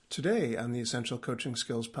Today on the Essential Coaching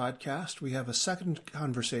Skills podcast, we have a second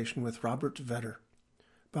conversation with Robert Vetter.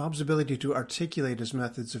 Bob's ability to articulate his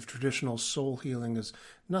methods of traditional soul healing is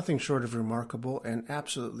nothing short of remarkable and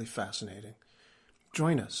absolutely fascinating.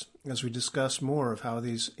 Join us as we discuss more of how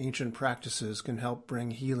these ancient practices can help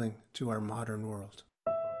bring healing to our modern world.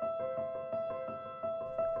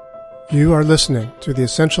 You are listening to the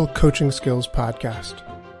Essential Coaching Skills podcast,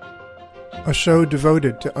 a show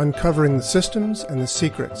devoted to uncovering the systems and the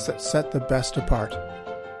secrets that set the best apart,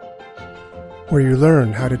 where you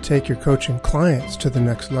learn how to take your coaching clients to the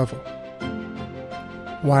next level,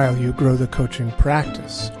 while you grow the coaching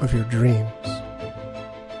practice of your dreams.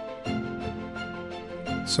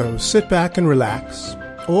 So sit back and relax,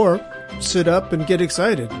 or sit up and get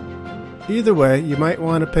excited. Either way, you might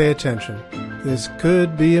want to pay attention. This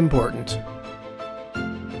could be important.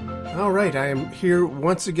 All right, I am here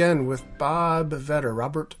once again with Bob Vetter,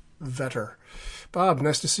 Robert Vetter. Bob,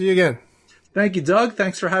 nice to see you again. Thank you, Doug.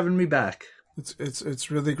 Thanks for having me back. It's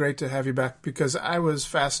really great to have you back because I was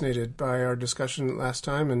fascinated by our discussion last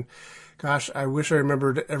time, and gosh, I wish I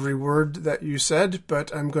remembered every word that you said,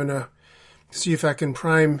 but I'm going to see if I can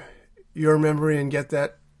prime your memory and get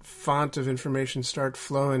that font of information start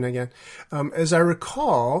flowing again. As I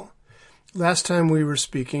recall, last time we were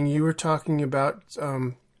speaking, you were talking about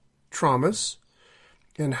traumas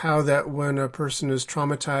and how that when a person is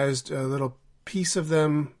traumatized, a little piece of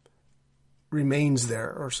them remains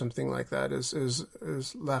there or something like that is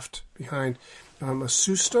left behind. A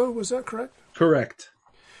susto, was that correct? Correct.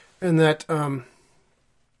 And that's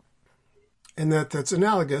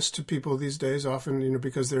analogous to people these days often,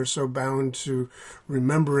 because they're so bound to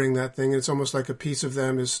remembering that thing. It's almost like a piece of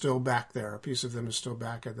them is still back there. A piece of them is still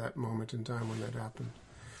back at that moment in time when that happened.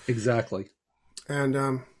 Exactly.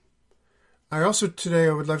 And I also today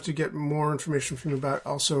I would love to get more information from you about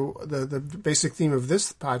also the basic theme of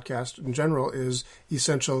this podcast in general is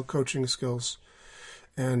essential coaching skills.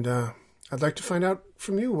 And I'd like to find out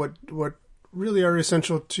from you what really are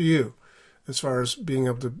essential to you as far as being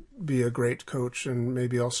able to be a great coach, and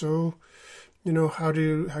maybe also, how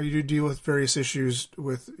you deal with various issues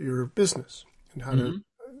with your business and how to.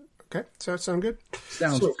 Okay, does that sound good?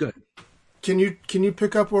 Sounds good. Can you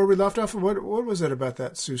pick up where we left off? What was it about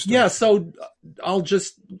that susto? Yeah, so I'll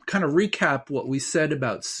just kind of recap what we said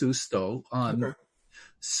about susto. Okay.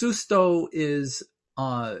 Susto is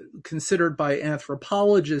considered by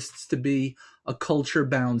anthropologists to be a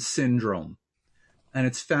culture-bound syndrome.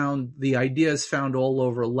 And the idea is found all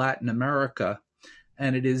over Latin America.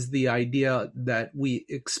 And it is the idea that we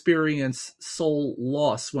experience soul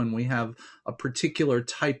loss when we have a particular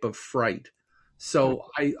type of fright. So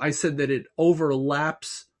I said that it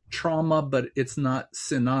overlaps trauma, but it's not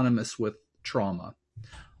synonymous with trauma.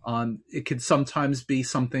 It could sometimes be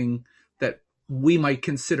something that we might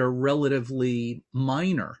consider relatively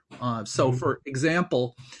minor. For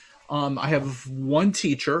example, I have one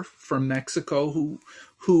teacher from Mexico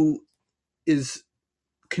who is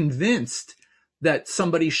convinced that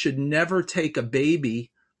somebody should never take a baby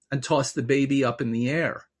and toss the baby up in the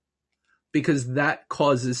air because that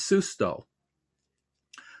causes susto.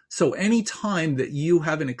 So any time that you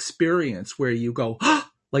have an experience where you go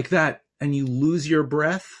like that and you lose your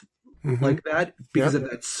breath like that because of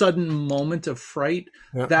that sudden moment of fright,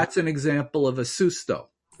 that's an example of a susto.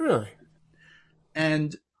 Really?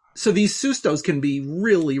 And so these sustos can be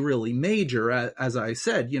really, really major, as I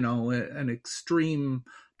said, an extreme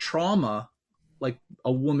trauma, like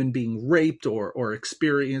a woman being raped or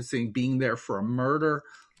experiencing being there for a murder.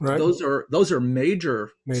 Right. Those are major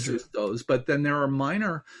sustos, but then there are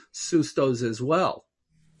minor sustos as well.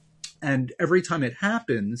 And every time it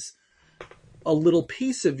happens, a little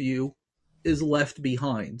piece of you is left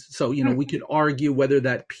behind. So, we could argue whether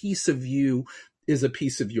that piece of you is a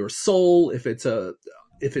piece of your soul, if it's a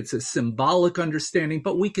symbolic understanding,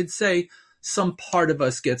 but we could say some part of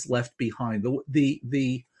us gets left behind.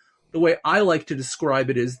 The way I like to describe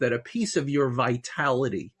it is that a piece of your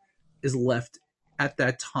vitality is left at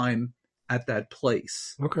that time, at that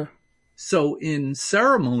place. Okay. So in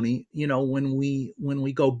ceremony, when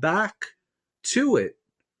we go back to it,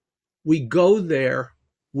 we go there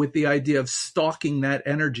with the idea of stalking that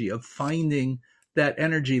energy, of finding that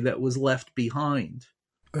energy that was left behind.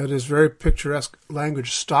 That is very picturesque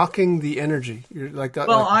language. Stalking the energy. You're like that.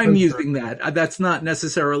 Well, I'm using that. That's not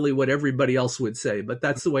necessarily what everybody else would say, but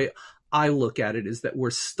that's the way I look at it, is that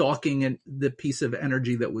we're stalking the piece of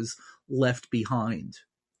energy that was left behind.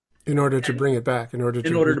 In order to bring it back. In order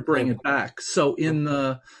to bring it back. So in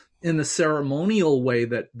the ceremonial way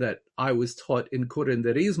that I was taught in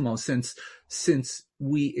curanderismo, since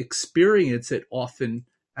we experience it often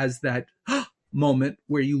as that moment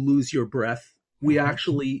where you lose your breath. We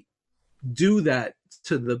actually do that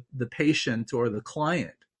to the patient or the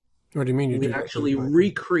client. What do you mean you do We that? actually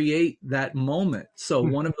recreate that moment. So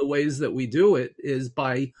one of the ways that we do it is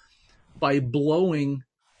by blowing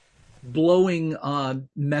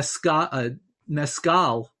mescal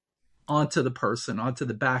onto the person, onto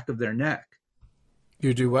the back of their neck.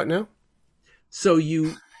 You do what now? So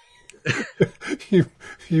you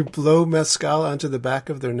you blow mescal onto the back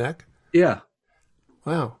of their neck? Yeah.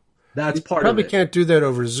 Wow. That's you part of it. Probably can't do that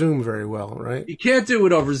over Zoom very well, right? You can't do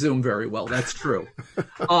it over Zoom very well. That's true.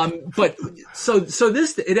 But so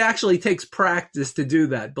this, it actually takes practice to do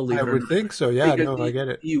that, believe it or not. I would think so. Yeah, no, I get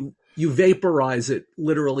it. You vaporize it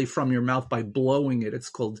literally from your mouth by blowing it. It's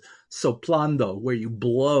called soplando, where you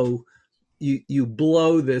blow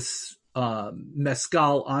this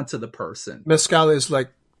mezcal onto the person. Mezcal is like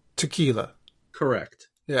tequila. Correct.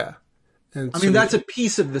 Yeah. And I mean, that's a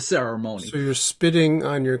piece of the ceremony. So you're spitting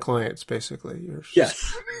on your clients, basically.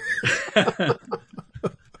 Yes. But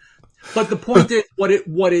the point is,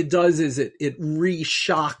 what it does is it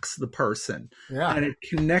re-shocks the person. Yeah. And it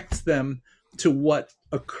connects them to what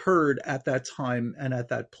occurred at that time and at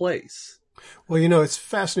that place. Well, it's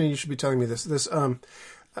fascinating. You should be telling me this.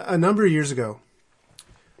 A number of years ago,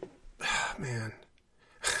 man,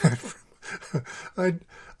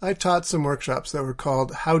 I taught some workshops that were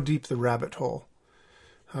called "How Deep the Rabbit Hole."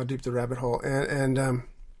 How deep the rabbit hole, and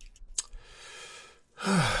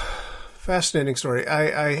fascinating story.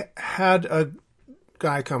 I had a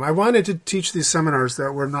guy come. I wanted to teach these seminars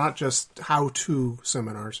that were not just how-to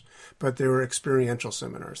seminars, but they were experiential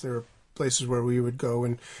seminars. They were places where we would go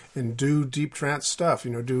and do deep trance stuff,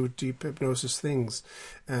 do deep hypnosis things,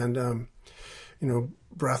 and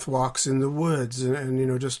breath walks in the woods,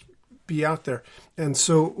 and just be out there. And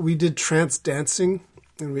so we did trance dancing,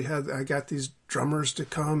 and I got these drummers to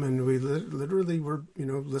come, and we literally were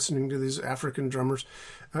listening to these African drummers.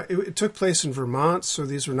 It took place in Vermont, so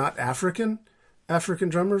these were not African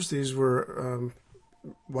drummers. These were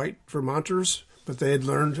white Vermonters, but they had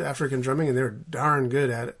learned African drumming, and they were darn good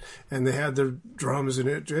at it. And they had their drums, and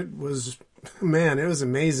it was, man, it was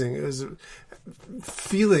amazing. It was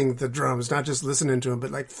feeling the drums, not just listening to them,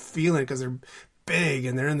 but like feeling, because they're big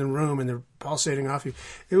and they're in the room and they're pulsating off you.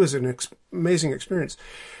 It was an amazing experience.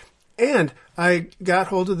 And I got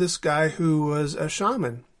hold of this guy who was a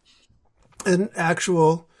shaman, an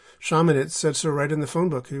actual shaman. It said so right in the phone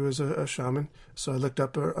book. He was a shaman. So I looked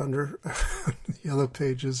up under the yellow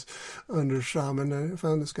pages under shaman, and I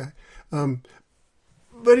found this guy.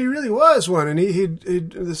 But he really was one, and he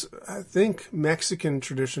this, I think, Mexican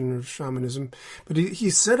tradition of shamanism. But he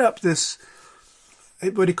set up this,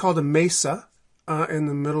 what he called a mesa, in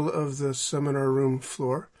the middle of the seminar room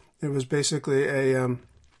floor. It was basically a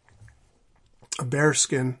bear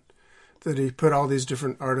skin that he put all these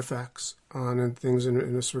different artifacts on and things in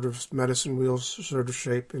a sort of medicine wheel sort of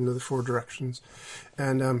shape into the four directions.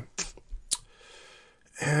 And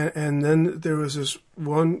then there was this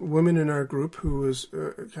one woman in our group who was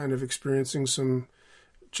kind of experiencing some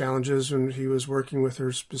challenges, and he was working with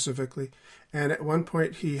her specifically. And at one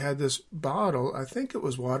point he had this bottle, I think it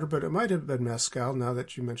was water, but it might have been mezcal now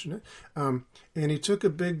that you mention it. And he took a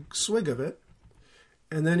big swig of it,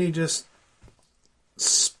 and then he just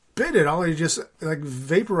spit it all. He just like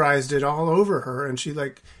vaporized it all over her, and she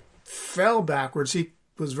like fell backwards. He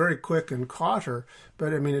was very quick and caught her,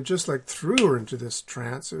 but I mean, it just like threw her into this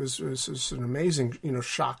trance. It was an amazing,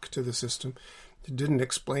 shock to the system. He didn't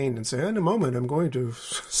explain and say, in a moment, I'm going to.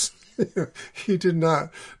 He did not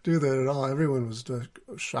do that at all. Everyone was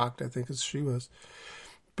shocked, I think, as she was.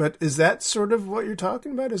 But is that sort of what you're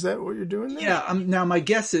talking about? Is that what you're doing there? Yeah. Now, my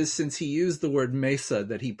guess is, since he used the word mesa,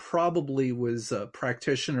 that he probably was a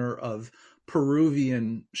practitioner of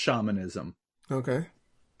Peruvian shamanism. Okay.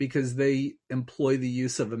 Because they employ the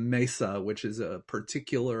use of a mesa, which is a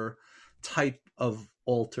particular type of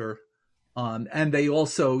altar. And they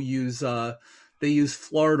also use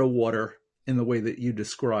Florida water in the way that you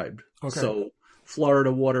described. Okay. So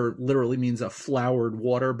Florida water literally means a flowered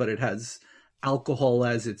water, but it has alcohol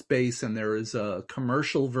as its base, and there is a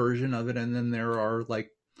commercial version of it, and then there are like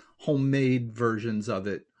homemade versions of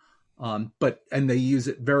it. And they use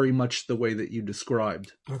it very much the way that you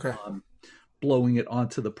described. Okay. Blowing it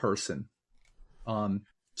onto the person.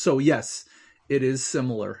 So yes, it is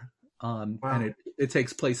similar. Wow. And it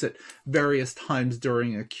takes place at various times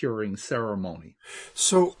during a curing ceremony.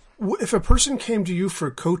 So if a person came to you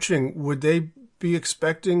for coaching, would they be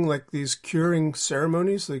expecting like these curing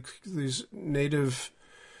ceremonies, like these native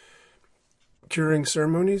curing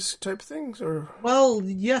ceremonies type things? Or well,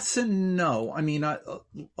 yes and no. I mean, a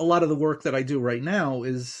lot of the work that I do right now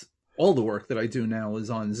is all the work that I do now is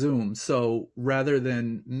on Zoom. So rather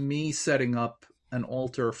than me setting up an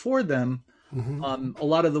altar for them, a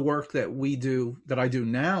lot of the work that I do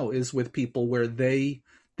now is with people where they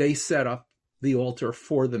set up the altar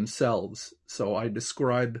for themselves. So I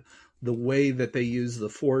describe the way that they use the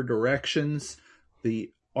 4 directions,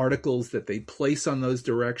 the articles that they place on those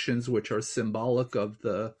directions, which are symbolic of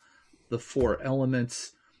the 4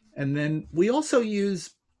 elements. And then we also use,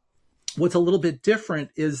 what's a little bit different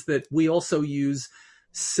is that we also use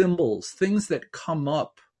symbols, things that come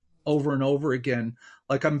up over and over again.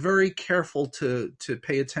 Like, I'm very careful to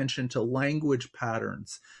pay attention to language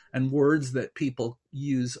patterns and words that people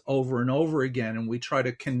use over and over again. And we try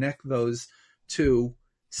to connect those to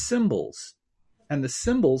symbols. And the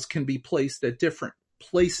symbols can be placed at different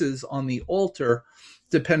places on the altar,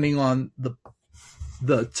 depending on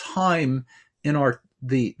the time in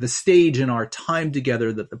the stage in our time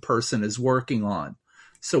together that the person is working on.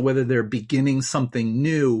 So whether they're beginning something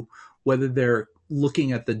new, whether they're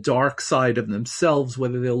looking at the dark side of themselves,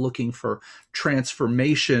 whether they're looking for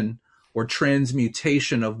transformation or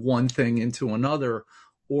transmutation of one thing into another,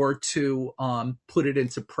 or to put it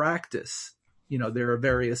into practice. There are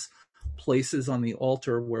various places on the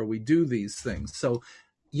altar where we do these things. So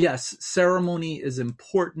yes, ceremony is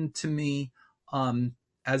important to me.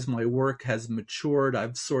 As my work has matured,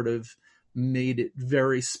 I've sort of made it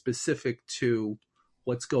very specific to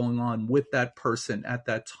what's going on with that person at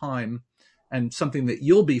that time. And something that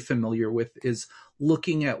you'll be familiar with is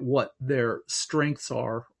looking at what their strengths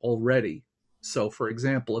are already. So, for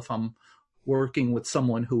example, if I'm working with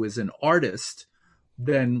someone who is an artist,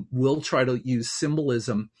 then we'll try to use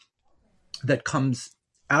symbolism that comes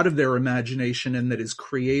out of their imagination and that is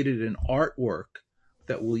created in artwork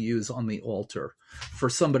that we'll use on the altar. For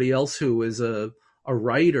somebody else who is a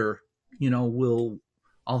writer,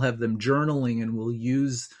 I'll have them journaling, and we'll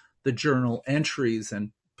use the journal entries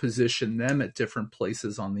and position them at different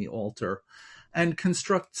places on the altar and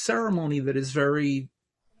construct ceremony that is very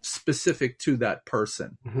specific to that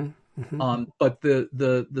person. But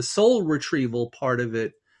the soul retrieval part of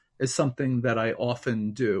it is something that I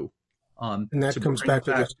often do. And that comes back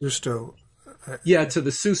to the Susto. Yeah, to the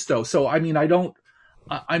Susto. So, I mean,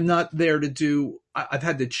 I'm not there to do, I've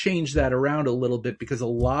had to change that around a little bit because a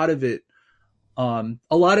lot of it,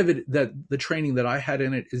 that the training that I had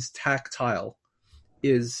in it is tactile,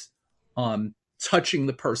 is touching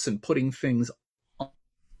the person, putting things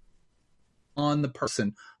on the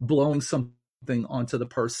person, blowing something onto the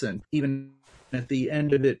person, even at the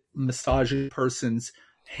end of it, massaging the person's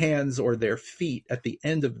hands or their feet at the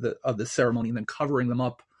end of the ceremony, and then covering them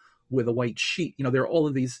up with a white sheet. There are all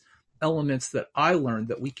of these elements that I learned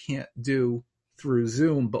that we can't do through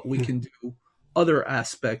Zoom, but we can do other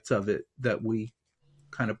aspects of it that we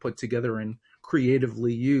kind of put together and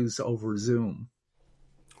creatively use over Zoom.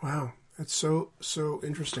 Wow, that's so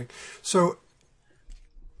interesting. So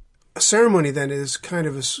a ceremony then is kind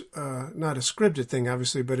of not a scripted thing,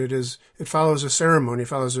 obviously, but it follows a ceremony,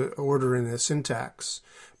 follows an order and a syntax,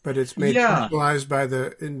 but it's made personalized by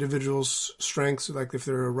the individual's strengths. Like if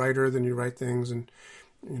they're a writer, then you write things, and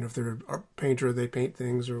if they're a painter, they paint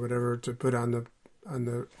things or whatever to put on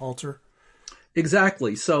the altar.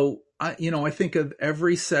 Exactly. So I think of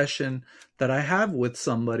every session that I have with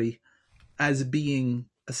somebody as being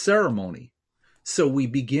a ceremony. So we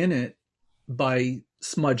begin it by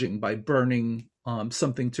smudging, by burning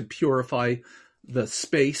something to purify the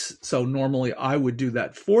space. So normally I would do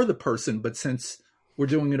that for the person, but since we're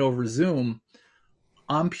doing it over Zoom,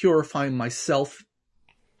 I'm purifying myself.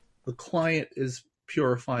 The client is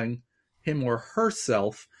purifying him or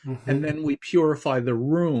herself, and then we purify the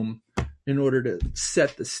room in order to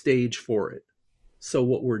set the stage for it. So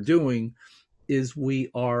what we're doing is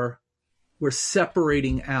we're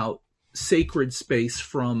separating out sacred space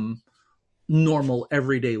from normal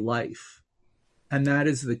everyday life. And that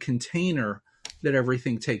is the container that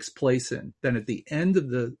everything takes place in. Then at the end of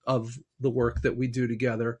the work that we do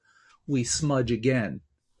together, we smudge again,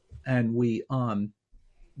 and we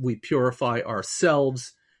purify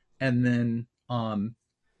ourselves, and then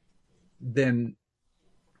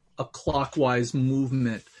a clockwise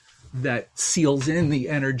movement that seals in the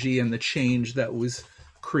energy and the change that was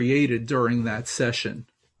created during that session.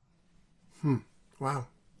 Wow.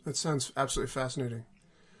 That sounds absolutely fascinating.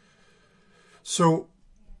 So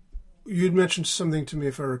you'd mentioned something to me,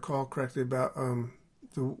 if I recall correctly, about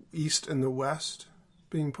the East and the West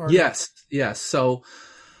being part of it. Yes. So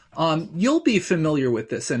you'll be familiar with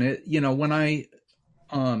this. And it,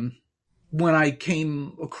 when I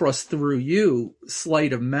came across through you,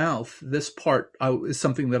 sleight of mouth, this part is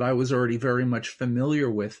something that I was already very much familiar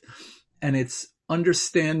with. And it's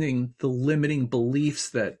understanding the limiting beliefs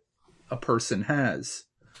that a person has.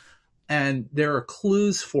 And there are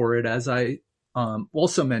clues for it, as I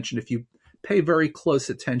also mentioned. If you pay very close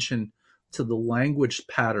attention to the language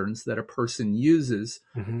patterns that a person uses,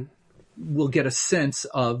 we'll get a sense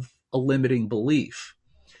of a limiting belief.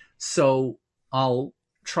 So I'll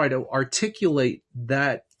try to articulate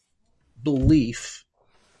that belief.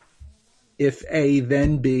 If A,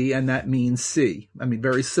 then B, and that means C. I mean,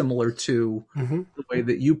 very similar to the way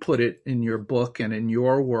that you put it in your book and in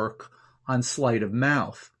your work on sleight of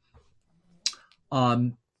mouth.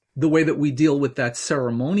 The way that we deal with that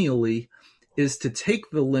ceremonially is to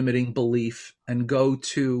take the limiting belief and go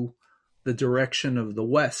to the direction of the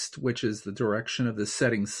West, which is the direction of the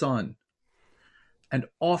setting sun, and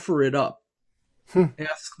offer it up.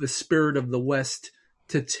 Ask the spirit of the West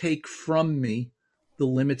to take from me the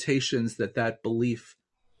limitations that belief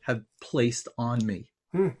have placed on me.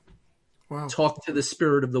 Wow. Talk to the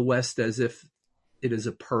spirit of the West as if it is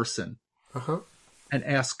a person, and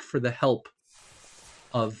ask for the help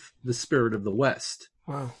of the spirit of the West.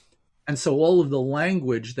 Wow. And so all of the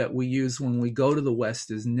language that we use when we go to the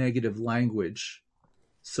West is negative language.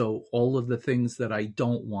 So all of the things that I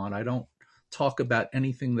don't want, I don't talk about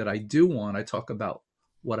anything that I do want. I talk about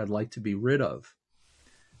what I'd like to be rid of.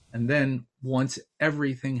 And then once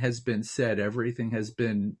everything has been said, everything has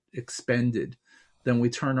been expended, then we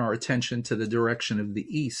turn our attention to the direction of the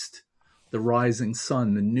East, the rising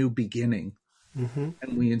sun, the new beginning.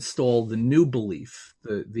 And we install the new belief,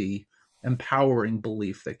 the empowering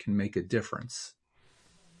belief that can make a difference.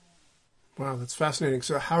 Wow, that's fascinating.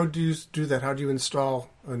 So how do you do that? How do you install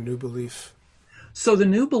a new belief? So the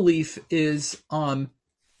new belief is,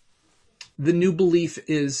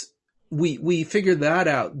 we figured that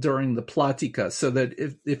out during the Plática, so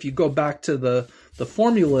that if you go back to the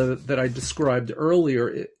formula that I described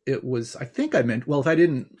earlier, it was, I think I meant, well, if I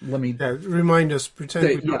didn't, let me... Yeah, remind us, pretend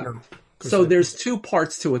we don't know. So there's two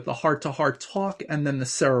parts to it, the heart-to-heart talk and then the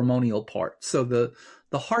ceremonial part. So the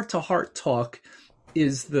heart-to-heart talk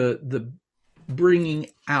is the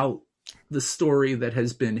bringing out the story that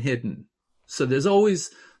has been hidden. So there's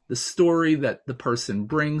always the story that the person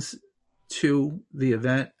brings to the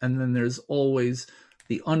event, and then there's always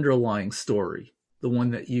the underlying story, the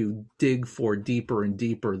one that you dig for deeper and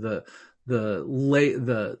deeper,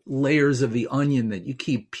 the layers of the onion that you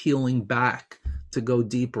keep peeling back to go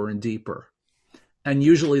deeper and deeper. And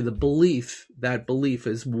usually that belief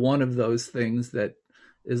is one of those things that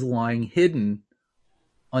is lying hidden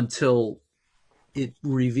until it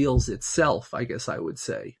reveals itself, I guess I would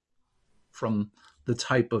say, from the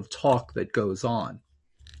type of talk that goes on.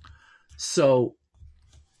 So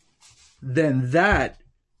then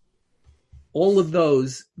all of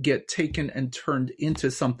those get taken and turned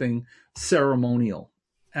into something ceremonial.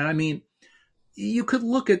 And I mean, you could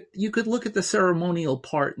look at the ceremonial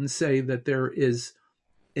part and say that there is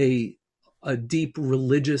a deep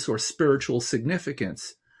religious or spiritual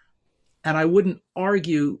significance. And I wouldn't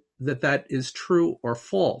argue that is true or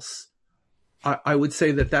false. I would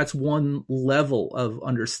say that that's one level of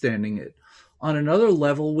understanding it. On another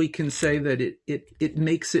level, we can say that it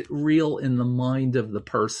makes it real in the mind of the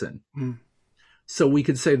person. So we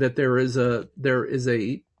could say that there is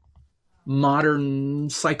a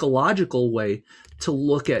modern psychological way to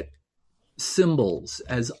look at symbols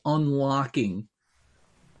as unlocking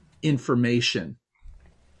information,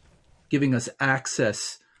 giving us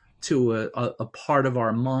access to a part of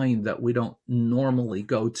our mind that we don't normally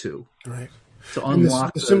go to. Right. To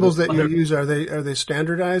unlock the symbols that you use, are they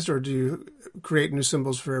standardized, or do you create new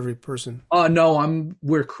symbols for every person? No,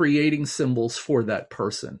 we're creating symbols for that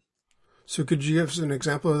person. So could you give us an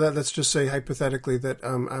example of that? Let's just say hypothetically that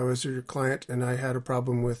I was your client and I had a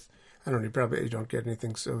problem with, I don't know, you don't get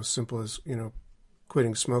anything so simple as,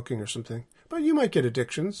 quitting smoking or something, but you might get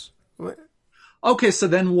addictions. Okay, so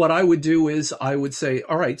then what I would do is I would say,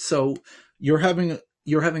 all right, so you're having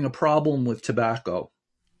a problem with tobacco.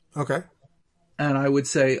 Okay. And I would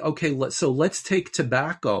say, okay, let's take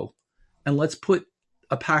tobacco and let's put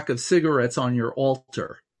a pack of cigarettes on your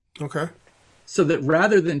altar. Okay. So that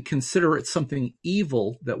rather than consider it something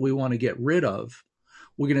evil that we want to get rid of,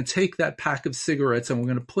 we're going to take that pack of cigarettes and we're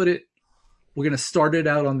going to start it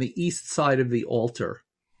out on the east side of the altar.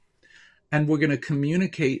 And we're going to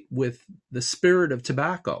communicate with the spirit of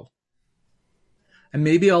tobacco. And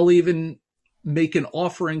maybe I'll even make an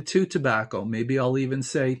offering to tobacco. Maybe I'll even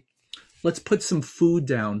say, let's put some food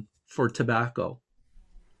down for tobacco.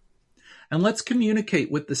 And let's communicate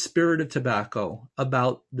with the spirit of tobacco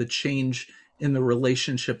about the change in the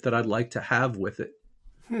relationship that I'd like to have with it.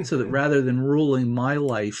 So that rather than ruling my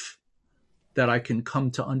life, that I can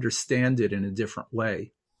come to understand it in a different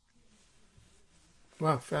way.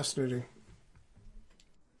 Wow, fascinating.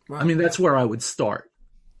 Wow. I mean, that's where I would start.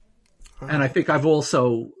 And I think I've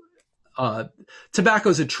also,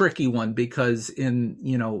 tobacco's a tricky one because in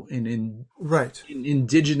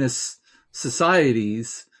indigenous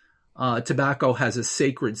societies, tobacco has a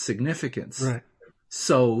sacred significance. Right.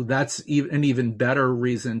 So that's an even better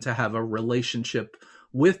reason to have a relationship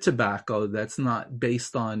with tobacco that's not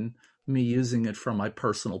based on me using it for my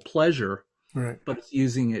personal pleasure, right, but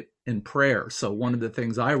using it in prayer. So one of the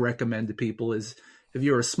things I recommend to people is if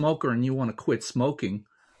you're a smoker and you want to quit smoking,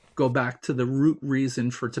 go back to the root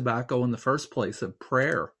reason for tobacco in the first place, of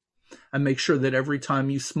prayer, and make sure that every time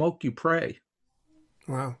you smoke, you pray.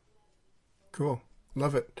 Wow. Cool.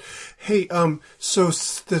 Love it. Hey, so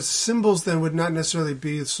the symbols then would not necessarily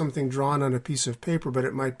be something drawn on a piece of paper, but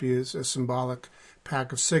it might be a symbolic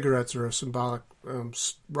pack of cigarettes or a symbolic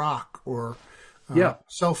rock or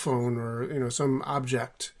cell phone or, some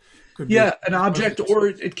object. Could be an object, or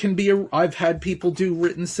it can be I've had people do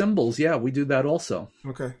written symbols. Yeah, we do that also.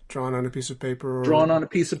 Okay. Drawn on a piece of paper. Drawn on a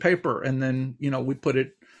piece of paper. And then, we put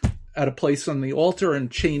it at a place on the altar and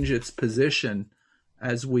change its position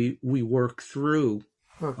as we work through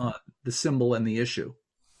the symbol and the issue.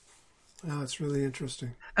 Oh, that's really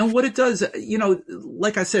interesting. And what it does,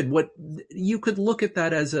 like I said, what you could look at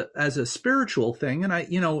that as a spiritual thing, and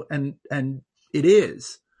and it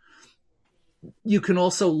is. You can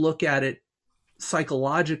also look at it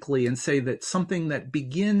psychologically and say that something that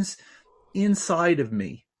begins inside of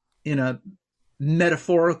me in a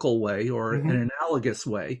metaphorical way or an analogous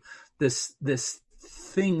way, this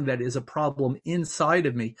thing that is a problem inside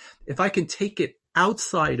of me, if I can take it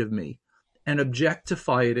outside of me and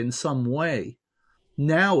objectify it in some way,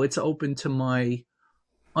 now it's open to my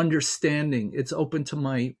understanding. It's open to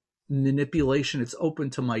my manipulation. It's open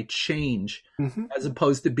to my change, as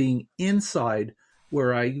opposed to being inside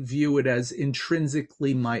where I view it as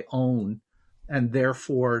intrinsically my own and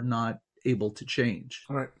therefore not able to change.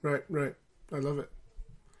 Right. I love it.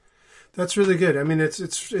 That's really good. I mean,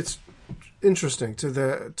 it's interesting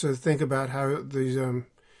to think about how these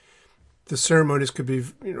the ceremonies could be,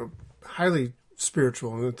 highly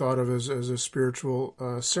spiritual and thought of as a spiritual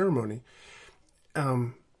ceremony.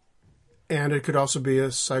 And it could also be a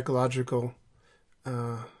psychological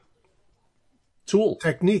tool,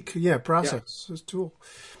 technique, process, tool.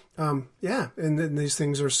 And then these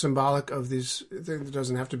things are symbolic of these. It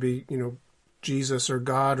doesn't have to be, Jesus or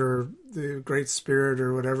God or the Great Spirit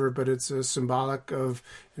or whatever, but it's a symbolic of,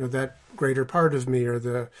 that greater part of me or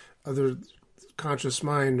the other conscious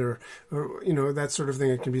mind or that sort of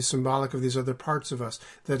thing. It can be symbolic of these other parts of us.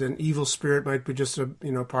 That an evil spirit might be just a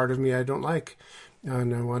part of me I don't like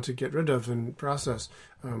and I want to get rid of and process.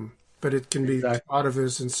 But it can be thought of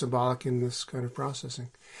as and symbolic in this kind of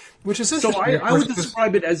processing, which is interesting. So I would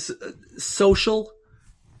describe it as social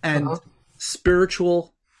and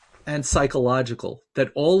spiritual and psychological,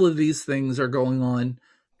 that all of these things are going on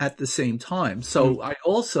at the same time. So I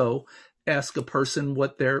also ask a person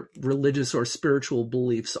what their religious or spiritual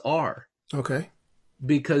beliefs are. Okay.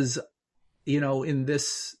 Because, in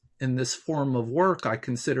this form of work, I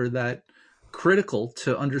consider that critical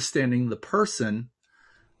to understanding the person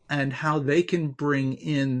and how they can bring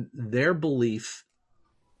in their belief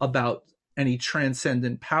about any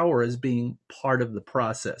transcendent power as being part of the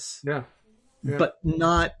process. Yeah. But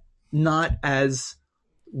not as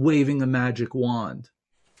waving a magic wand.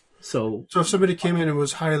 So if somebody came in and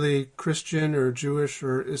was highly Christian or Jewish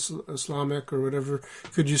or Islamic or whatever,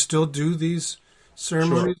 could you still do these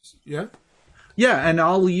ceremonies? Sure. Yeah. Yeah, and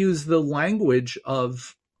I'll use the language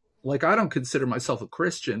of, like, I don't consider myself a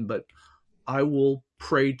Christian, but I will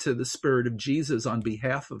pray to the spirit of Jesus on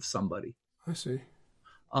behalf of somebody. I see.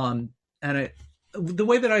 And the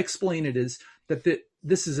way that I explain it is that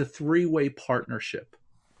this is a three-way partnership.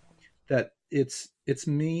 That it's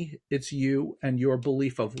me, it's you, and your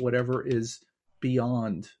belief of whatever is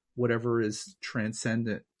beyond, whatever is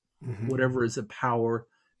transcendent, whatever is a power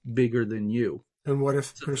bigger than you. And what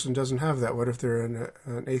if the person doesn't have that? What if they're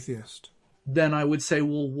an atheist? Then I would say,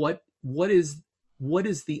 well, what is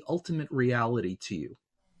the ultimate reality to you?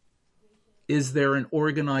 Is there an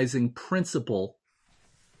organizing principle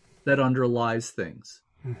that underlies things,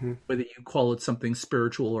 whether you call it something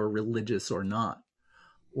spiritual or religious or not?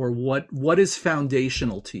 Or what is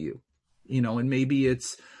foundational to you? And maybe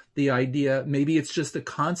it's the idea, maybe it's just a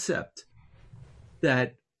concept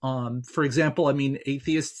that, for example,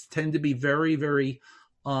 atheists tend to be very, very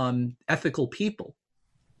ethical people.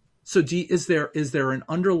 So is there an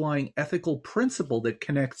underlying ethical principle that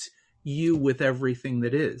connects you with everything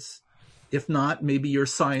that is? If not, maybe your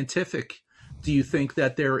scientific Do you think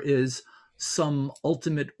that there is some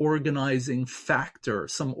ultimate organizing factor,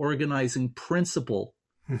 some organizing principle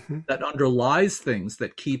that underlies things,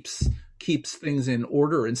 that keeps things in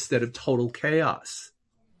order instead of total chaos?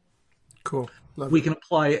 Cool. Love We it. can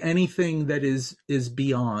apply anything that is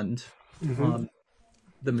beyond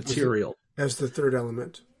the material. As the third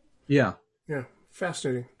element. Yeah. Yeah.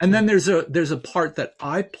 Fascinating. And then there's a part that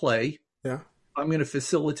I play. Yeah. I'm going to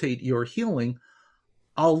facilitate your healing.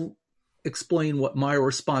 I'll explain what my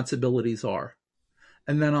responsibilities are.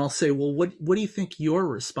 And then I'll say, well, what do you think your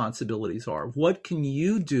responsibilities are? What can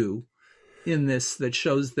you do in this that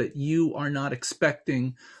shows that you are not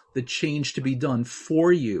expecting the change to be done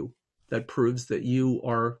for you, that proves that you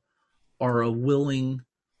are a willing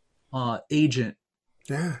agent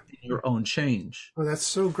Yeah. in your own change? Oh, that's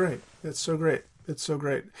so great. That's so great. It's so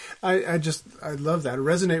great. I love that. I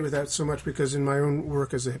resonate with that so much because in my own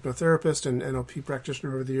work as a hypnotherapist and NLP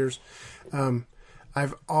practitioner over the years,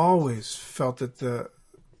 I've always felt that the,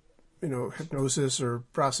 hypnosis or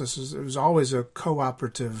processes, it was always a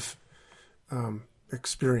cooperative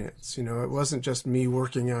experience. It wasn't just me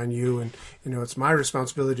working on you and, it's my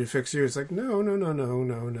responsibility to fix you. It's like,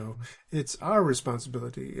 no. It's our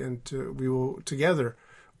responsibility, and we will together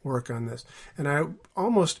work on this. And I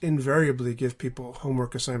almost invariably give people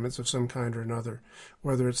homework assignments of some kind or another,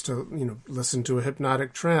 whether it's to, listen to a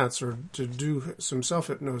hypnotic trance or to do some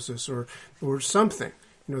self-hypnosis or something.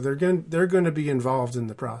 They're going to be involved in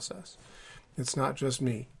the process. It's not just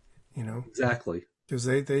me, Exactly. because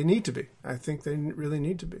they need to be. I think they really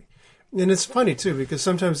need to be. And it's funny too, because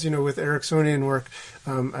sometimes, with Ericksonian work,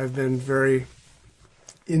 I've been very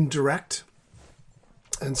indirect.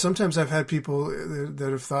 And sometimes I've had people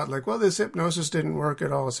that have thought like, well, this hypnosis didn't work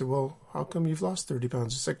at all. I say, well, how come you've lost 30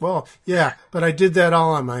 pounds? It's like, well, yeah, but I did that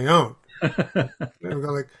all on my own. And I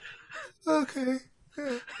go like, okay,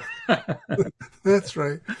 yeah. That's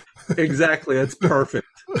right. Exactly. That's perfect.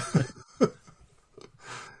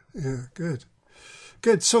 Yeah, good.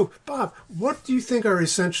 Good. So, Bob, what do you think are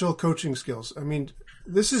essential coaching skills? I mean,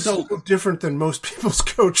 this is so different than most people's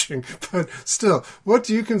coaching, but still, what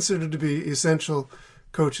do you consider to be essential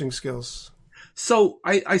coaching skills? So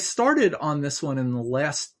I started on this one in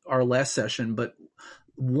our last session, but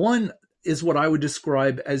one is what I would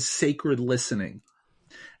describe as sacred listening.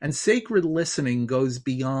 And sacred listening goes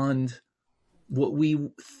beyond what we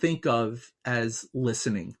think of as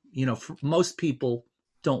listening. Most people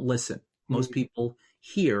don't listen. Most people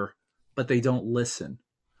hear, but they don't listen.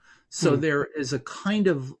 So there is a kind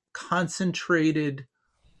of concentrated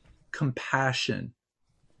compassion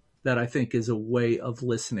that I think is a way of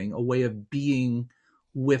listening, a way of being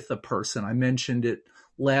with a person. I mentioned it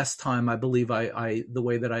last time. I believe the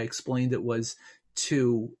way that I explained it was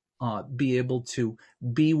to be able to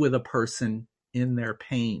be with a person in their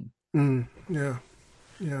pain. Yeah.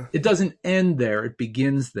 It doesn't end there. It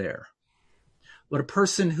begins there. But a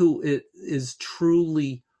person who is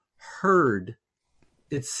truly heard,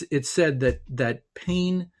 it's said that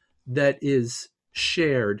pain that is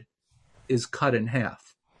shared is cut in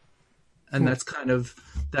half. And that's kind of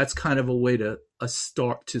a way to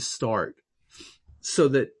start, so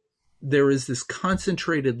that there is this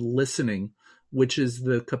concentrated listening, which is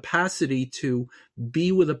the capacity to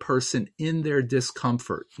be with a person in their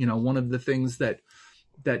discomfort. One of the things that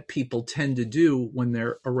people tend to do when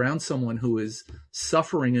they're around someone who is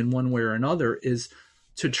suffering in one way or another is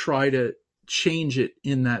to try to change it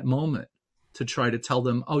in that moment, to try to tell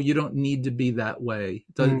them, oh, you don't need to be that way.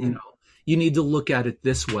 You need to look at it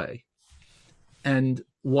this way. And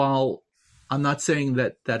while I'm not saying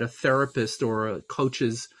that a therapist or a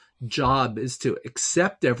coach's job is to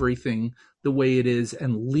accept everything the way it is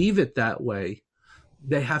and leave it that way,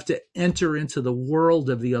 they have to enter into the world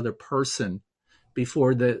of the other person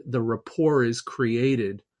before the rapport is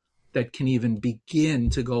created that can even begin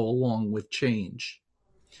to go along with change.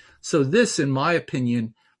 So this, in my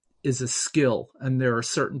opinion, is a skill. And there are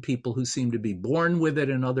certain people who seem to be born with it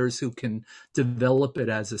and others who can develop it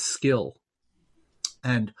as a skill.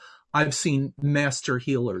 And I've seen master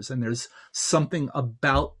healers, and there's something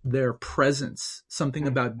about their presence, something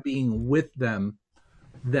about being with them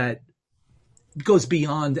that goes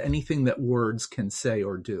beyond anything that words can say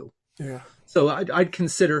or do. Yeah. So I'd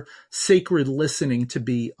consider sacred listening to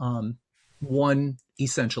be one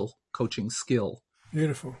essential coaching skill.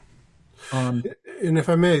 Beautiful. And if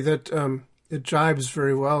I may, that it jibes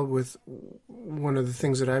very well with one of the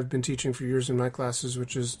things that I've been teaching for years in my classes,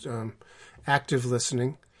 which is active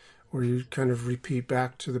listening, where you kind of repeat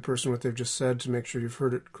back to the person what they've just said to make sure you've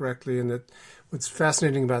heard it correctly. And that what's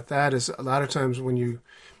fascinating about that is a lot of times when you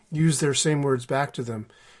use their same words back to them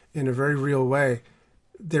in a very real way,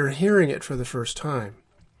 they're hearing it for the first time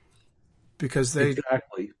because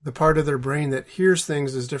Exactly. the part of their brain that hears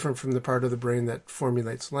things is different from the part of the brain that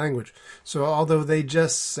formulates language. So although they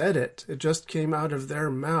just said it, it just came out of their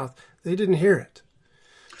mouth, they didn't hear it.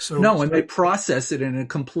 So No, and they process it in a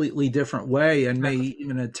completely different way and may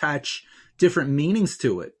even attach different meanings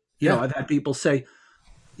to it. You know, I've had people say,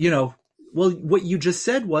 well, what you just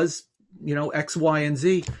said was, X, Y, and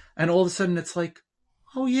Z. And all of a sudden it's like,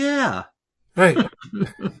 oh, yeah. Right.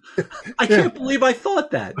 I can't believe I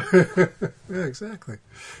thought that. Yeah,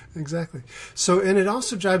 exactly. So, and it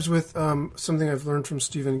also jibes with something I've learned from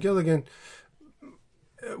Stephen Gilligan,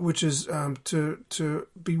 which is to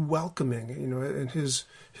be welcoming, in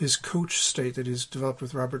his coach state that he's developed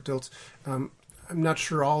with Robert Dilts. I'm not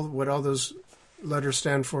sure what all those letters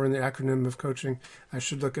stand for in the acronym of coaching. I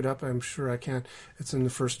should look it up. I'm sure I can. It's in the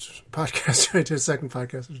first podcast I did, second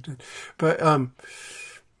podcast I did.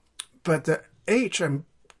 But the H, I'm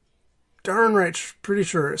darn right pretty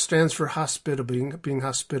sure it stands for hospitable, being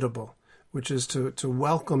hospitable, which is to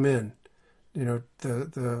welcome in,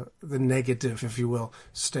 the negative, if you will,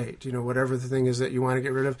 state, whatever the thing is that you want to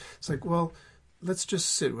get rid of. It's like, well, let's just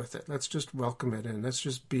sit with it. Let's just welcome it in. Let's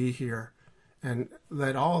just be here and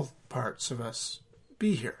let all parts of us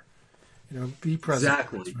be here, be present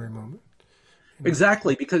Exactly. at this very moment.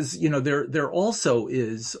 Exactly. Because, there also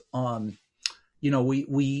is,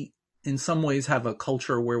 we in some ways have a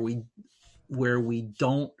culture where we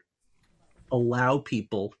don't allow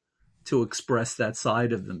people to express that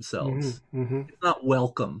side of themselves. Mm-hmm. It's not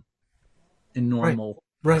welcome in normal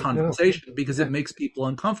conversation because it makes people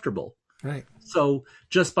uncomfortable. Right. So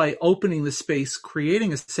just by opening the space,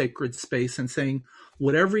 creating a sacred space and saying,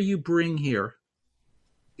 whatever you bring here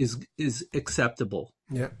is acceptable.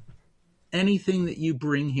 Yeah. Anything that you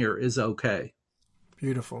bring here is okay.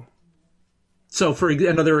 Beautiful. So for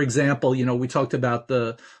another example, we talked about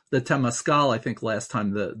the Temazcal, I think last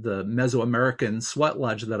time, the Mesoamerican sweat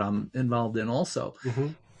lodge that I'm involved in also. Mm-hmm.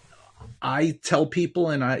 I tell people,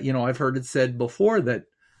 and I've heard it said before that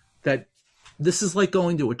this is like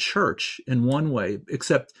going to a church in one way,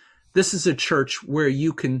 except this is a church where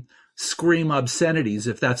you can scream obscenities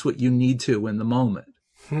if that's what you need to in the moment.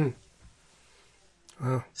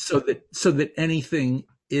 Wow. So that anything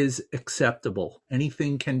is acceptable.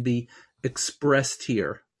 Anything can be expressed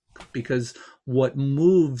here because what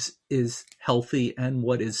moves is healthy and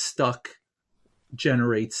what is stuck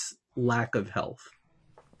generates lack of health.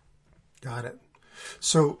 Got it.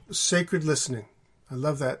 So sacred listening. I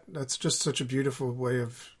love that. That's just such a beautiful way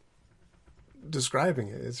of describing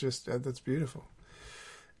it. It's just, that's beautiful.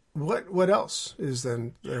 What else is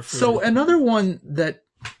then there for So you? another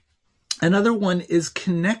one is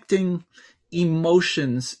connecting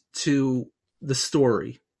emotions to the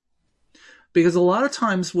story. Because a lot of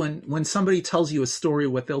times when somebody tells you a story,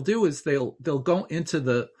 what they'll do is they'll go into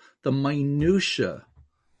the minutia,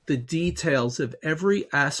 the details of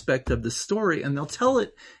every aspect of the story, and they'll tell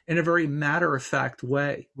it in a very matter-of-fact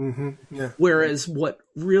way. Mm-hmm. Yeah. Whereas what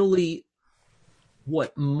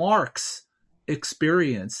marks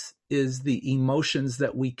experience is the emotions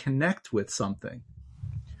that we connect with something.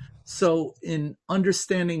 So in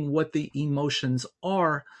understanding what the emotions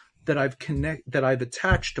are that I've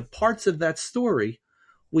attached to parts of that story,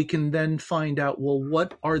 we can then find out, well,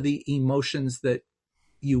 what are the emotions that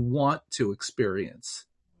you want to experience?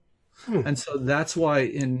 And so that's why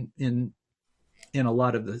in a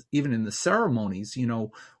lot of even in the ceremonies,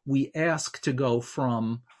 we ask to go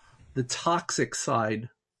from the toxic side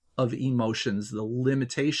of emotions, the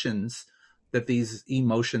limitations that these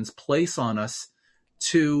emotions place on us,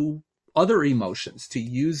 to other emotions, to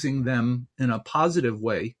using them in a positive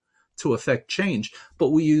way to affect change. But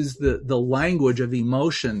we use the language of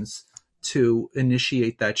emotions to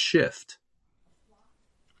initiate that shift.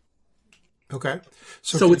 Okay.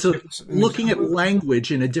 So it's looking at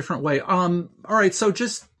language in a different way. All right. So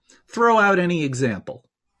just throw out any example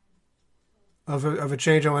of a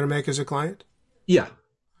change I want to make as a client. Yeah.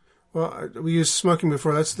 Well, we used smoking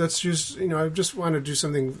before. Let's use, I just want to do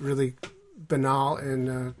something really banal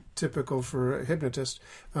and typical for a hypnotist.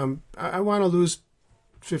 I want to lose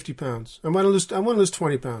 50 pounds. I want to lose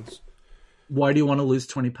 20 pounds. Why do you want to lose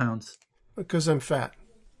 20 pounds? Because I'm fat.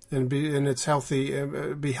 And it's healthy.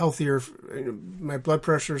 Be healthier. My blood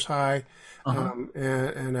pressure's high,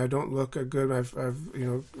 and I don't look good.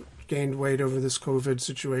 I've gained weight over this COVID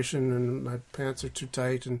situation, and my pants are too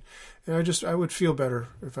tight, and I would feel better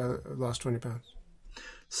if I lost 20 pounds.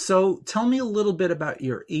 So tell me a little bit about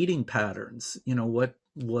your eating patterns. What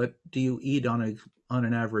do you eat on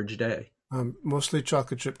an average day? Mostly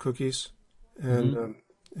chocolate chip cookies and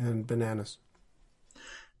bananas.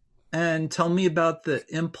 And tell me about the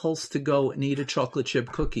impulse to go and eat a chocolate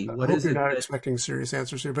chip cookie. I What hope is you're it not that, expecting serious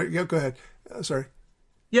answers here, but yeah, go ahead. Sorry.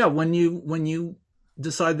 yeah, when you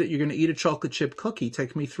decide that you're going to eat a chocolate chip cookie,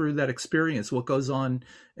 take me through that experience. What goes on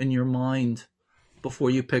in your mind before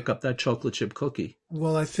you pick up that chocolate chip cookie?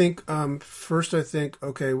 Well, I think first I think,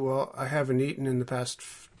 okay, well, I haven't eaten in the past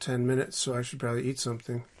 10 minutes, so I should probably eat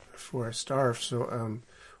something before I starve. So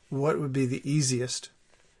what would be the easiest?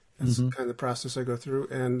 That's kind of the process I go through.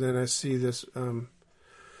 And then I see this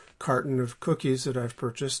carton of cookies that I've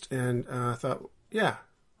purchased, and I thought, yeah,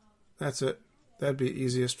 that's it. That'd be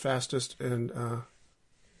easiest, fastest, and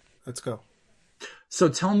let's go. So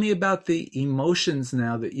tell me about the emotions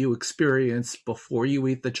now that you experience before you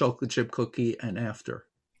eat the chocolate chip cookie and after.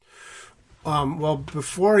 Well,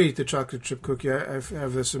 before I eat the chocolate chip cookie, I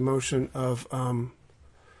have this emotion of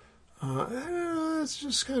it's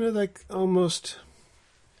just kind of like almost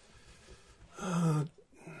I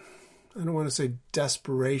don't want to say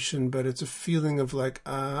desperation, but it's a feeling of like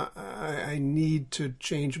I need to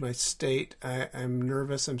change my state. I'm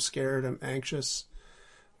nervous, I'm scared, I'm anxious,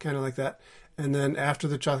 kind of like that. And then after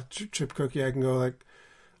the chocolate chip cookie, I can go like,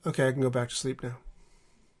 okay, I can go back to sleep now.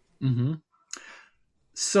 Mm-hmm.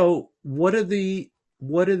 So what are the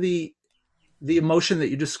emotion that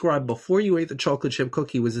you described before you ate the chocolate chip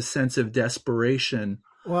cookie was a sense of desperation.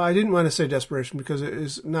 Well, I didn't want to say desperation because it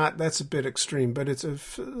is not, that's a bit extreme, but it's a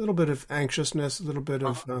little bit of anxiousness, a little bit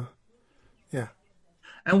of, yeah.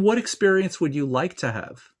 And what experience would you like to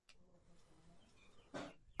have?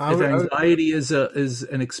 If anxiety is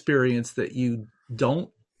an experience that you don't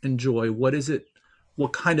enjoy, what is it?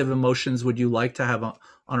 What kind of emotions would you like to have on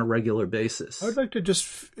a regular basis? I'd like to just,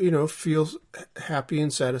 feel happy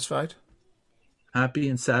and satisfied. Happy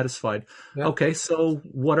and satisfied. Yeah. Okay, so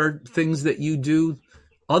what are things that you do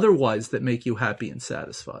otherwise that make you happy and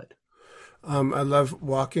satisfied? I love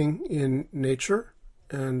walking in nature,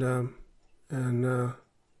 and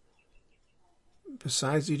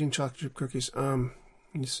besides eating chocolate chip cookies,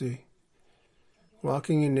 let me see.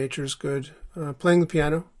 Walking in nature is good. Playing the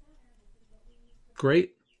piano.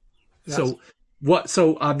 Great. Yes.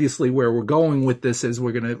 So obviously where we're going with this is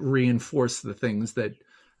we're going to reinforce the things that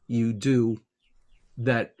you do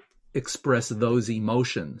that express those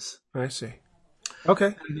emotions. I see.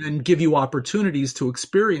 Okay. And then give you opportunities to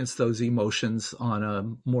experience those emotions on a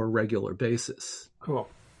more regular basis. Cool.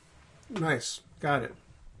 Nice. Got it.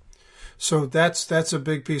 So that's a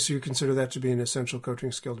big piece. So you consider that to be an essential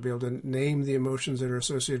coaching skill, to be able to name the emotions that are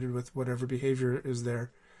associated with whatever behavior is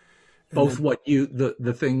there. Both what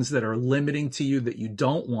the things that are limiting to you that you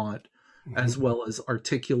don't want, as well as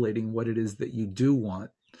articulating what it is that you do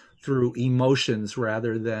want through emotions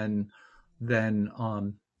rather than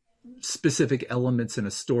specific elements in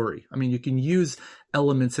a story. I mean, you can use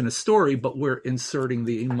elements in a story, but we're inserting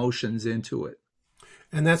the emotions into it.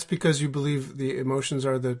 And that's because you believe the emotions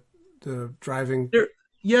are the driving.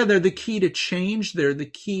 They're the key to change. They're the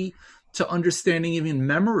key to understanding even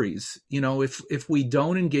memories. If we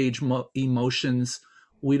don't engage emotions,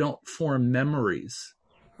 we don't form memories.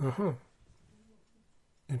 Uh-huh.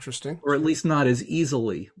 Interesting. Or at least not as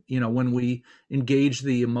easily. When we engage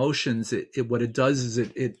the emotions, what it does is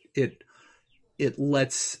it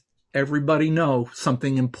lets everybody know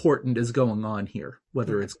something important is going on here,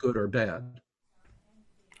 whether it's good or bad.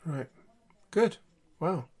 Right. Good.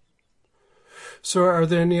 Wow. So are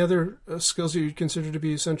there any other skills that you'd consider to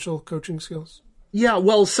be essential coaching skills? Yeah,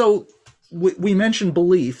 well, so we mentioned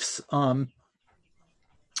beliefs. When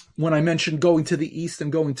I mentioned going to the east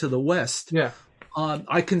and going to the west, yeah,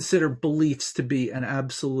 I consider beliefs to be an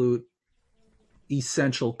absolute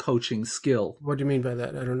essential coaching skill. What do you mean by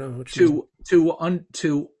that? I don't know. What you mean.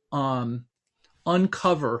 To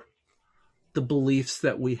uncover the beliefs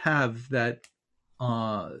that we have that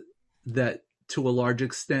to a large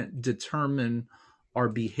extent determine our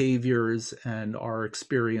behaviors and our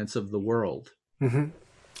experience of the world. Mm-hmm.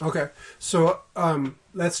 Okay. So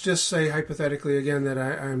let's just say hypothetically again that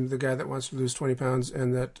I'm the guy that wants to lose 20 pounds,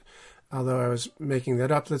 and that although I was making that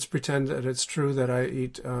up, let's pretend that it's true that I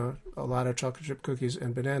eat a lot of chocolate chip cookies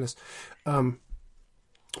and bananas.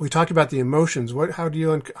 We talked about the emotions. How do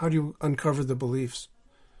you uncover the beliefs?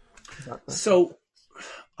 So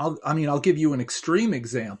I'll give you an extreme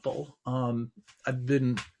example. I've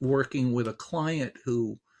been working with a client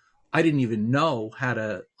who I didn't even know had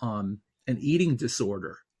an eating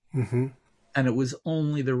disorder. Mm-hmm. And it was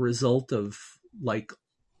only the result of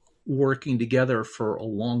working together for a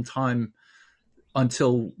long time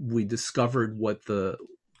until we discovered what the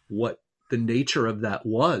nature of that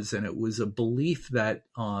was. And it was a belief that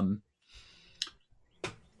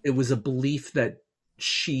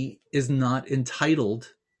she is not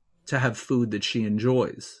entitled to have food that she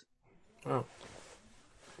enjoys. Oh.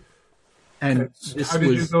 And Okay. How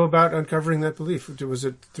did you go about uncovering that belief? Was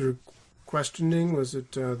it through questioning? Was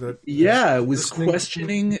it that? Yeah, it was listening?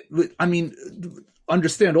 questioning. I mean,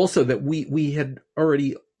 understand also that we had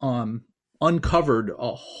already uncovered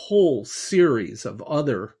a whole series of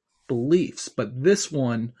other beliefs, but this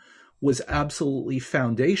one was absolutely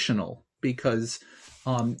foundational because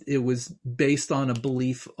it was based on a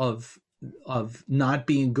belief of not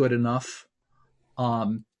being good enough,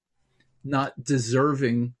 not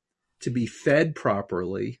deserving to be fed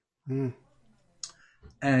properly, Mm.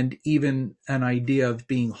 and even an idea of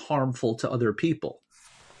being harmful to other people.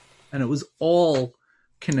 And it was all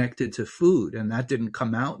connected to food, and that didn't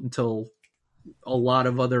come out until a lot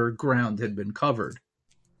of other ground had been covered.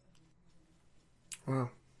 Wow.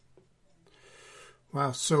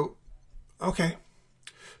 Wow. So, okay.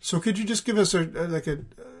 So could you just give us a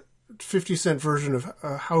 50-cent version of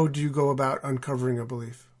how do you go about uncovering a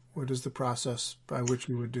belief? What is the process by which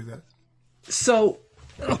you would do that? So,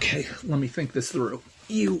 okay, let me think this through.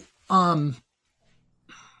 Can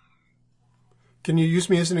you use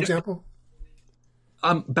me as an example?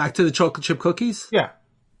 Back to the chocolate chip cookies? Yeah.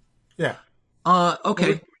 Yeah.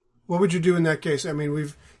 Okay. What would you do in that case? I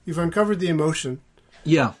mean, you've uncovered the emotion.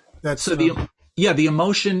 Yeah. That's so the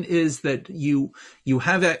emotion is that you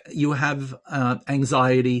have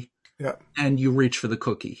anxiety. Yeah. And you reach for the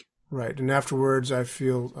cookie. Right. And afterwards I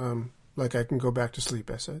feel like I can go back to sleep,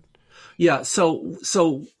 I said. Yeah,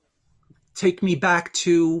 so take me back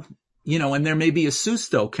to, and there may be a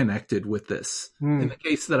susto connected with this. In the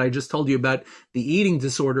case that I just told you about the eating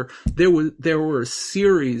disorder, there were a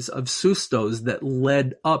series of sustos that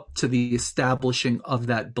led up to the establishing of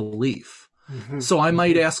that belief. Mm-hmm. So I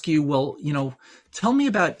might ask you, well, tell me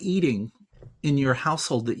about eating in your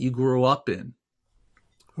household that you grew up in.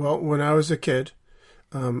 Well, when I was a kid,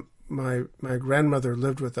 my grandmother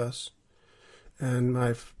lived with us, and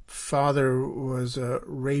my father was a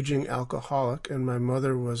raging alcoholic, and my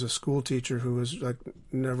mother was a school teacher who was like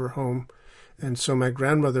never home, and so my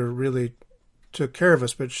grandmother really took care of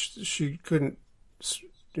us, but she couldn't,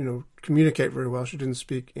 communicate very well. She didn't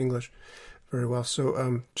speak English very well,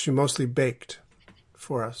 so she mostly baked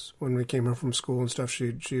for us when we came home from school and stuff.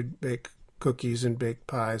 She'd bake cookies and bake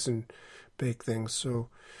pies and bake things, so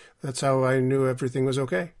that's how I knew everything was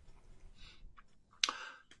okay.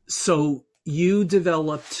 So you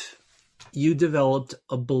developed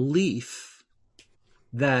a belief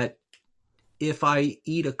that if I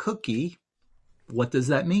eat a cookie, what does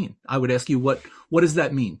that mean? I would ask you, what does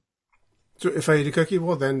that mean? So if I eat a cookie,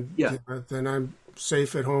 well then I'm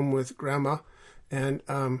safe at home with grandma, and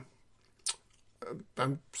I'm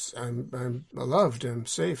loved, I'm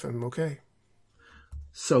safe, I'm okay.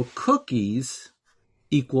 So cookies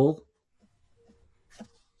equal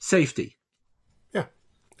safety. Yeah,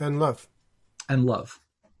 and love. And love.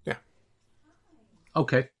 Yeah.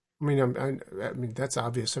 Okay. I mean that's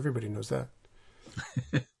obvious. Everybody knows that.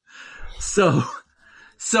 So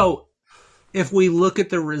if we look at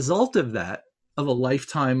the result of that, of a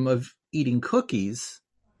lifetime of eating cookies,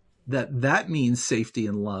 that means safety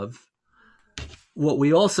and love. What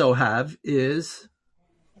we also have is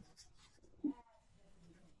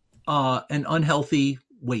an unhealthy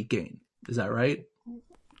weight gain. Is that right?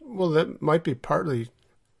 Well, that might be partly.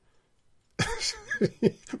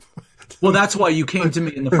 Well, that's why you came to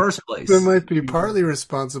me in the first place. That might be partly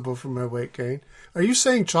responsible for my weight gain. Are you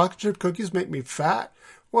saying chocolate chip cookies make me fat?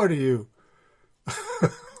 What are you?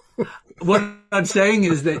 What I'm saying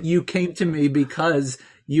is that you came to me because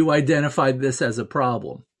you identified this as a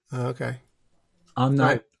problem. Okay. I'm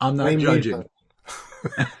not judging.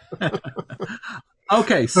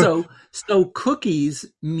 Okay, so cookies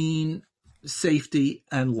mean safety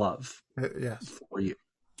and love. Yes. For you.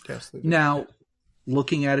 Yes. Now,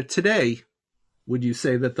 looking at it today, would you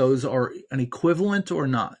say that those are an equivalent or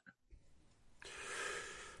not?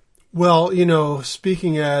 Well,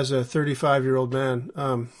 speaking as a 35-year-old man,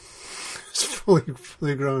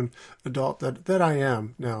 fully grown adult that I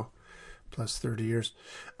am now, plus 30 years,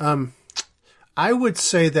 I would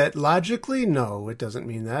say that logically, no, it doesn't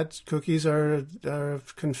mean that. Cookies are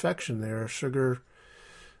confection. They're a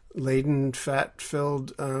sugar-laden,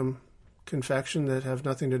 fat-filled confection that have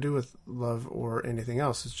nothing to do with love or anything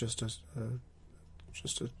else. It's just a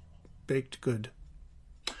baked good.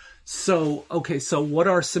 So what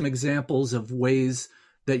are some examples of ways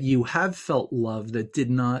that you have felt love that did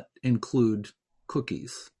not include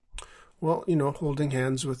cookies? Well, holding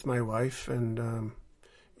hands with my wife and,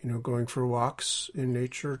 going for walks in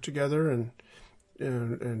nature together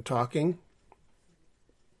and talking.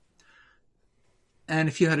 And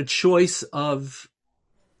if you had a choice of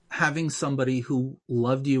having somebody who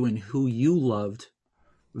loved you and who you loved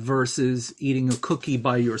versus eating a cookie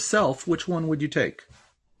by yourself, which one would you take?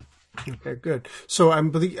 Okay, good. So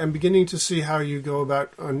I'm beginning to see how you go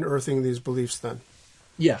about unearthing these beliefs then.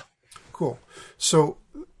 Yeah. Cool. So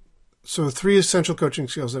three essential coaching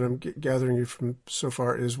skills that I'm gathering you from so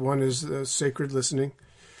far is, one is sacred listening.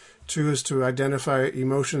 Two is to identify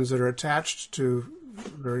emotions that are attached to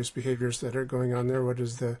various behaviors that are going on there. What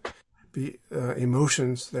is the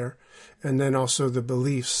emotions there? And then also the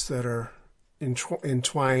beliefs that are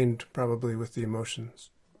entwined probably with the emotions.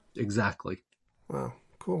 Exactly. Wow,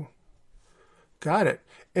 cool. Got it.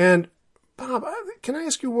 And Bob, can I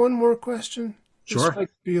ask you one more question? Sure. This might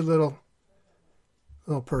be a little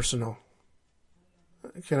personal.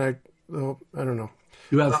 Can I? I don't know.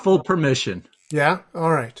 You have full permission. Yeah?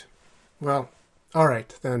 All right. Well, all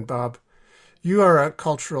right then, Bob. You are a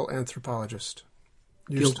cultural anthropologist.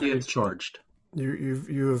 Guilty as charged.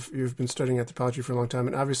 You've been studying anthropology for a long time,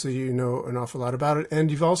 and obviously you know an awful lot about it. And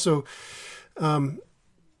you've also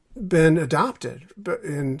been adopted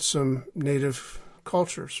in some native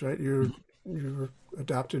cultures, right? You were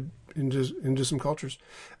adopted into some cultures.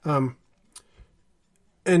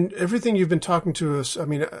 And everything you've been talking to us, I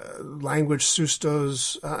mean, language,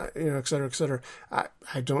 sustos, et cetera, et cetera.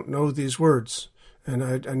 I don't know these words. And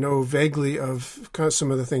I know vaguely of kind of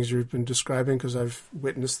some of the things you've been describing because I've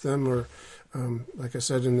witnessed them, or like I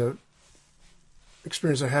said, in the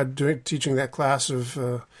experience I had teaching that class of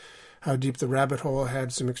How Deep the Rabbit Hole, I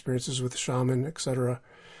had some experiences with shaman, et cetera.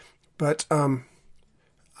 But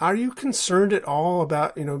are you concerned at all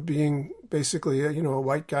about, being basically a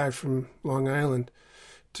white guy from Long Island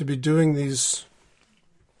to be doing these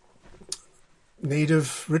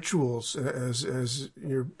native rituals as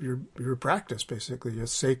your practice, basically a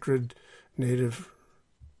sacred native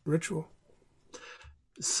ritual?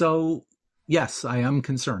 So, yes, I am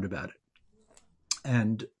concerned about it.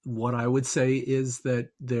 And what I would say is that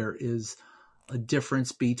there is a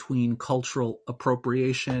difference between cultural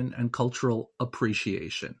appropriation and cultural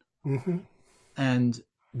appreciation. Mm-hmm. And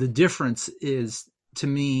the difference is, to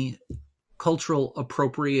me, cultural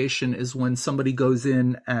appropriation is when somebody goes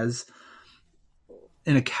in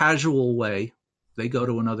a casual way, they go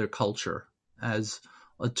to another culture as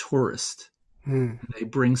a tourist. They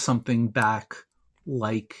bring something back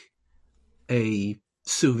like a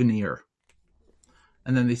souvenir.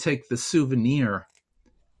 And then they take the souvenir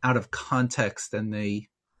out of context and they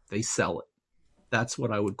sell it. That's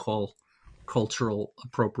what I would call cultural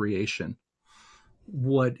appropriation.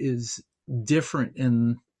 What is different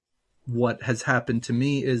in what has happened to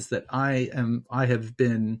me is that I have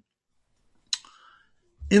been,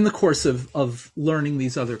 in the course of learning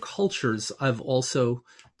these other cultures, I've also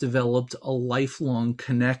developed a lifelong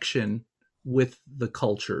connection with the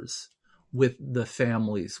cultures, with the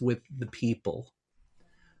families, with the people,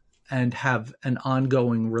 and have an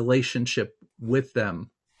ongoing relationship with them.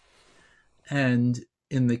 And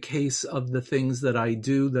in the case of the things that I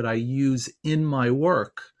do, that I use in my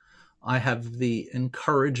work, I have the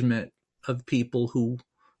encouragement of people who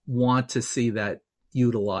want to see that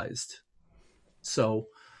utilized. So,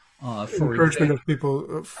 for encouragement of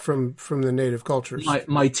people from the native cultures.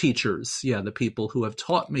 My teachers, the people who have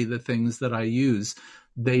taught me the things that I use,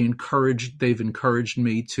 they've encouraged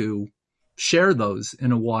me to share those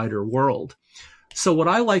in a wider world. So what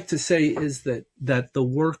I like to say is that the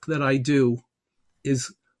work that I do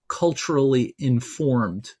is culturally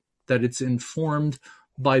informed, that it's informed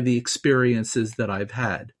by the experiences that I've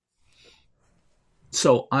had.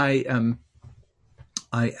 So I am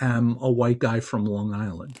a white guy from Long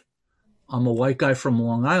Island. I'm a white guy from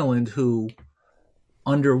Long Island who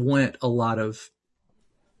underwent a lot of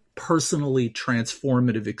personally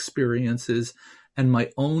transformative experiences and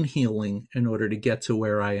my own healing in order to get to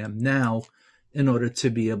where I am now, in order to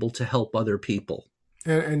be able to help other people.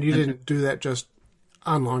 And you didn't do that just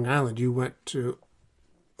on Long Island. You went to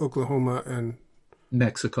Oklahoma and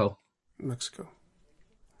Mexico.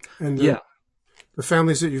 And the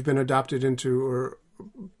families that you've been adopted into are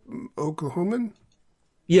Oklahoman?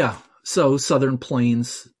 Yeah. So Southern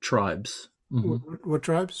Plains tribes. Mm-hmm. What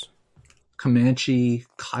tribes? Comanche,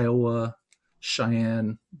 Kiowa,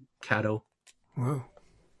 Cheyenne, Caddo. Wow.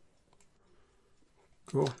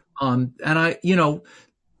 Cool. And I,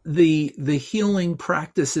 the healing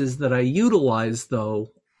practices that I utilize,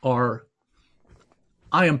 though, I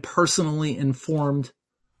am personally informed.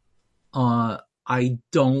 I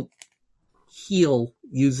don't heal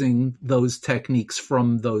using those techniques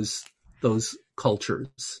from those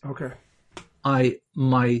cultures. Okay. My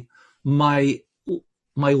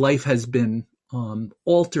life has been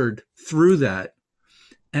altered through that,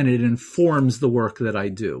 and it informs the work that I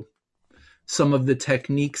do. Some of the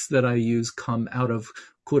techniques that I use come out of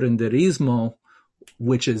curanderismo,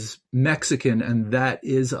 which is Mexican, and that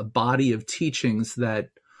is a body of teachings that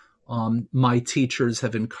my teachers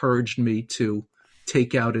have encouraged me to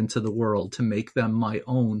take out into the world, to make them my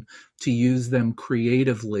own, to use them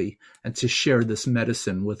creatively, and to share this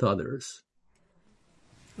medicine with others.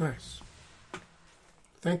 Nice.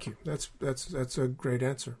 Thank you. That's a great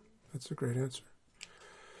answer. That's a great answer.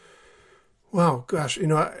 Wow, gosh,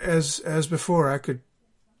 as before, I could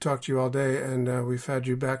talk to you all day, and we've had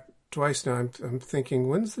you back twice now. I'm thinking,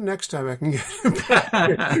 when's the next time I can get him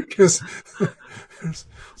back? Because there's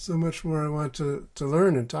so much more I want to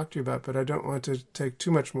learn and talk to you about, but I don't want to take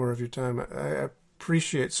too much more of your time. I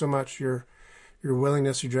appreciate so much your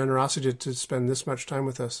willingness, your generosity to spend this much time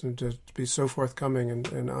with us and to be so forthcoming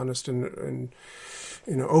and honest and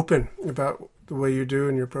open about the way you do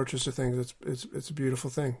and your approaches to things. It's a beautiful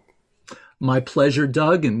thing. My pleasure,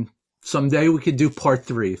 Doug, and someday we could do part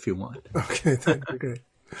 3 if you want. Okay, that'd be great.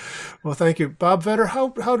 Well, thank you. Bob Vetter,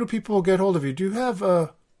 how do people get hold of you? Do you have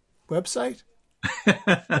a website?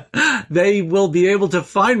 They will be able to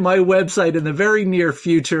find my website in the very near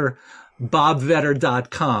future,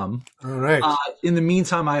 bobvetter.com. All right. In the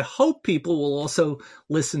meantime, I hope people will also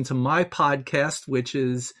listen to my podcast, which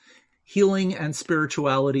is Healing and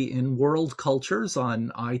Spirituality in World Cultures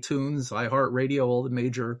on iTunes, iHeartRadio, all the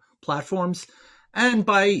major platforms, and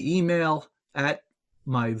by email at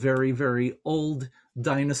my very, very old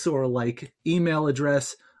dinosaur-like email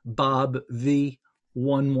address,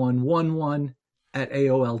 bobv1111 at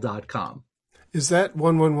AOL.com. Is that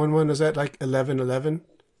 1111? Is that like 1111?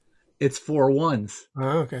 It's 4 ones.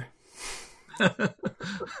 Oh, okay.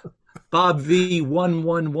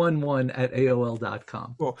 bobv1111 at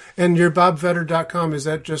AOL.com. Cool. And your bobvetter.com, is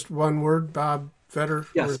that just one word, Bob Vetter?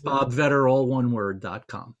 Yes, bobvetter, all one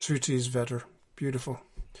word.com. 2 T's Vetter. Beautiful.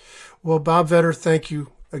 Well, Bob Vetter, thank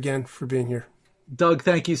you again for being here. Doug,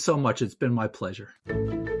 thank you so much. It's been my pleasure.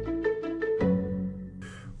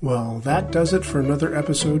 Well, that does it for another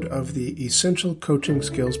episode of the Essential Coaching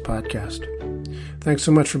Skills Podcast. Thanks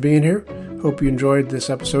so much for being here. Hope you enjoyed this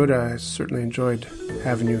episode. I certainly enjoyed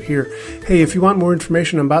having you here. Hey, if you want more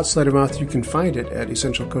information about Sleight of Mouth, you can find it at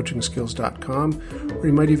essentialcoachingskills.com, or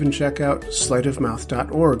you might even check out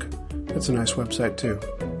sleihtofmouth.org. That's a nice website too.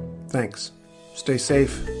 Thanks. Stay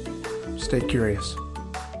safe. Stay curious.